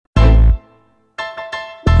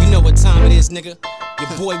nigga.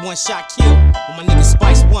 Your boy one shot kill with my nigga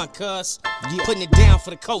Spice One, cuz. Putting it down for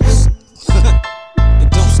the coast.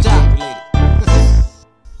 It don't stop, related.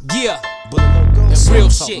 Yeah, that's real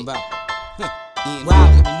shit. Ride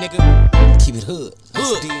with me, nigga. Keep it hood.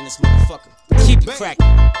 Hood. D in this motherfucker. Keep it crackin'.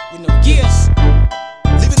 You know, yes.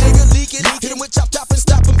 Leave a nigga leaking. Hit him with chop and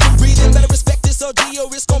stop him from breathing. Better respect this OG or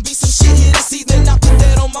it's gon' be some shit here this evening. I put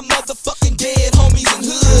that on my motherfucking dead homies in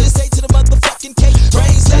hood. It's A to the motherfucking K.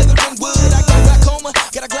 Brains, leather, and wood. I got glaucoma,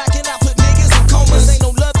 got a Glock and I put niggas in comas. Ain't no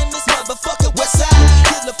love in this motherfucker. West side,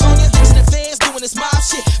 California, hitting the fans, doing this mob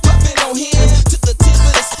shit. Puffin' on him, took the tip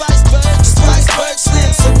of the Spiceberg,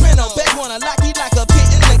 Slim Soprano. Back wanna lock me like a pit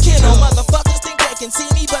in the kennel. Motherfuckers think they can see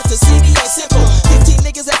me, but to see me ain't simple. 15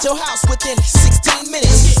 niggas at your house within 16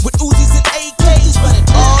 minutes. With Uzis and AKs running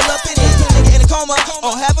all up in it. Put a nigga in a coma,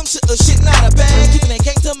 or have him shitting out a bag. Keeping it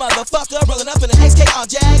gangsta motherfucker, rolling up in an XK on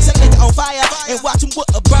Jags. Set a nigga on fire, and watch him with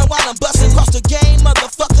a burn while I'm busting across the game,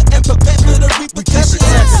 motherfucker, and prepare for the repercussions. We keep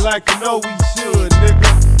it crackin' like you know we should, nigga.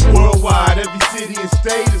 Worldwide, every city and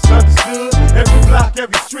state is understood. Every block,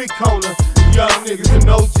 every street corner. Young niggas and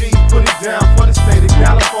OGs put it down for the state of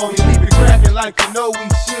California. Keep it crackin' like you know we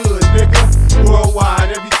should, nigga.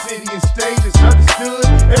 Worldwide, every city and state is understood.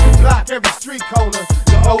 Every block, every street corner.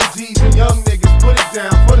 The OGs and young niggas put it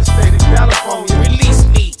down for the state of California. Release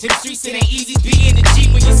me to the streets, it ain't easy being the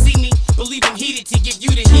G when you see me. Believe I'm heated to give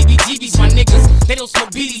you the heebie-jeebies, my niggas. They don't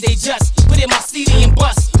smoke beaties, they just put in my CD and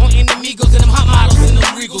bust on enemigos and them hot models and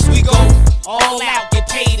them regals. We go all out, get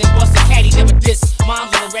paid and bust a caddy, never diss.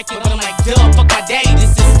 Mom's on the record, but I'm like, duh, fuck my daddy.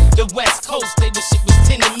 This is the West Coast, they the shit was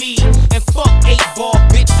 10 to me. And fuck 8-ball,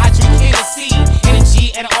 bitch, I drink Hennessy.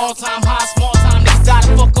 Energy at an all-time high, small time niggas die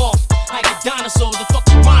to fuck off. Like a dinosaur, the fuck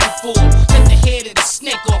you running for? Let the head of the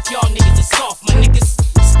snake off, y'all niggas is soft. My niggas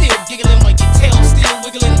still giggling like your tail still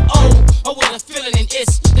wiggling. Oh, what a feeling in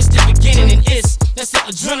is. This the beginning and is. That's an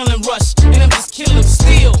adrenaline rush, and I'm just killing them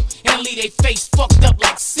still. And I leave they face fucked up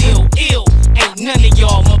like seal. Ill, ain't none of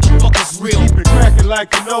y'all motherfuckers real. Keep it crackin'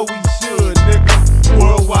 like you know we should, nigga.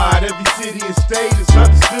 Worldwide, every city and state is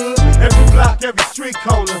understood. Every block, every street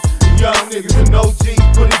corner. Young niggas and OGs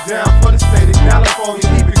put it down for the state of California.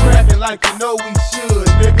 Keep it crackin' like you know we should,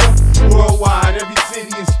 nigga. Worldwide, every city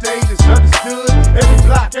and state is understood. Every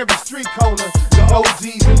block, every street corner. The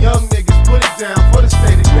OGs and young niggas put it down for the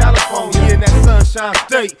state of California. In that sunshine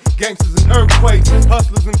state, gangsters and earthquakes,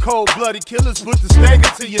 hustlers and cold-blooded killers put the stang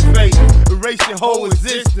into your face. Erase your whole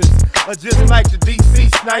existence. Or just like the DC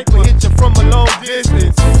sniper, hit you from a long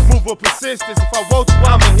distance. Move with persistence. If I want you,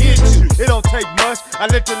 I'ma hit you. It don't take much. I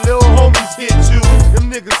let the little homies hit you. Them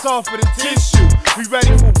niggas softer than tissue. We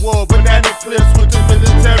ready for war, banana clips with the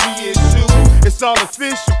military issue. It's all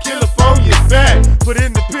official. California's back. Put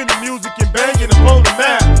independent music and banging up on the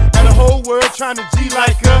map. Got the whole world trying to G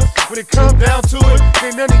like us. When it come down to it,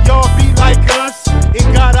 can't none of y'all be like us. In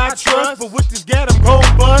God I trust, but with this gat I'm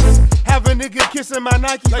gon' bust. Have a nigga kissing my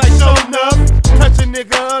Nikes like show enough. Touch a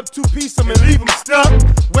nigga up, two-piece him and leave him stuck.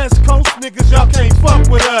 West Coast niggas, y'all can't fuck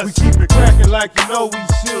with us. We keep it crackin' like you know we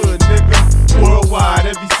should, nigga. Worldwide,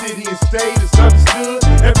 every city and state is understood.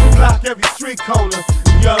 Every block, every street corner.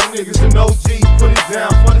 Young niggas and OGs put it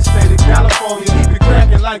down for the state of California. Keep it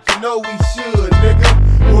crackin' like you know we should, nigga.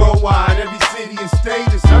 Worldwide, every city and state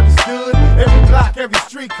is understood. Every block, every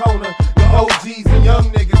street corner.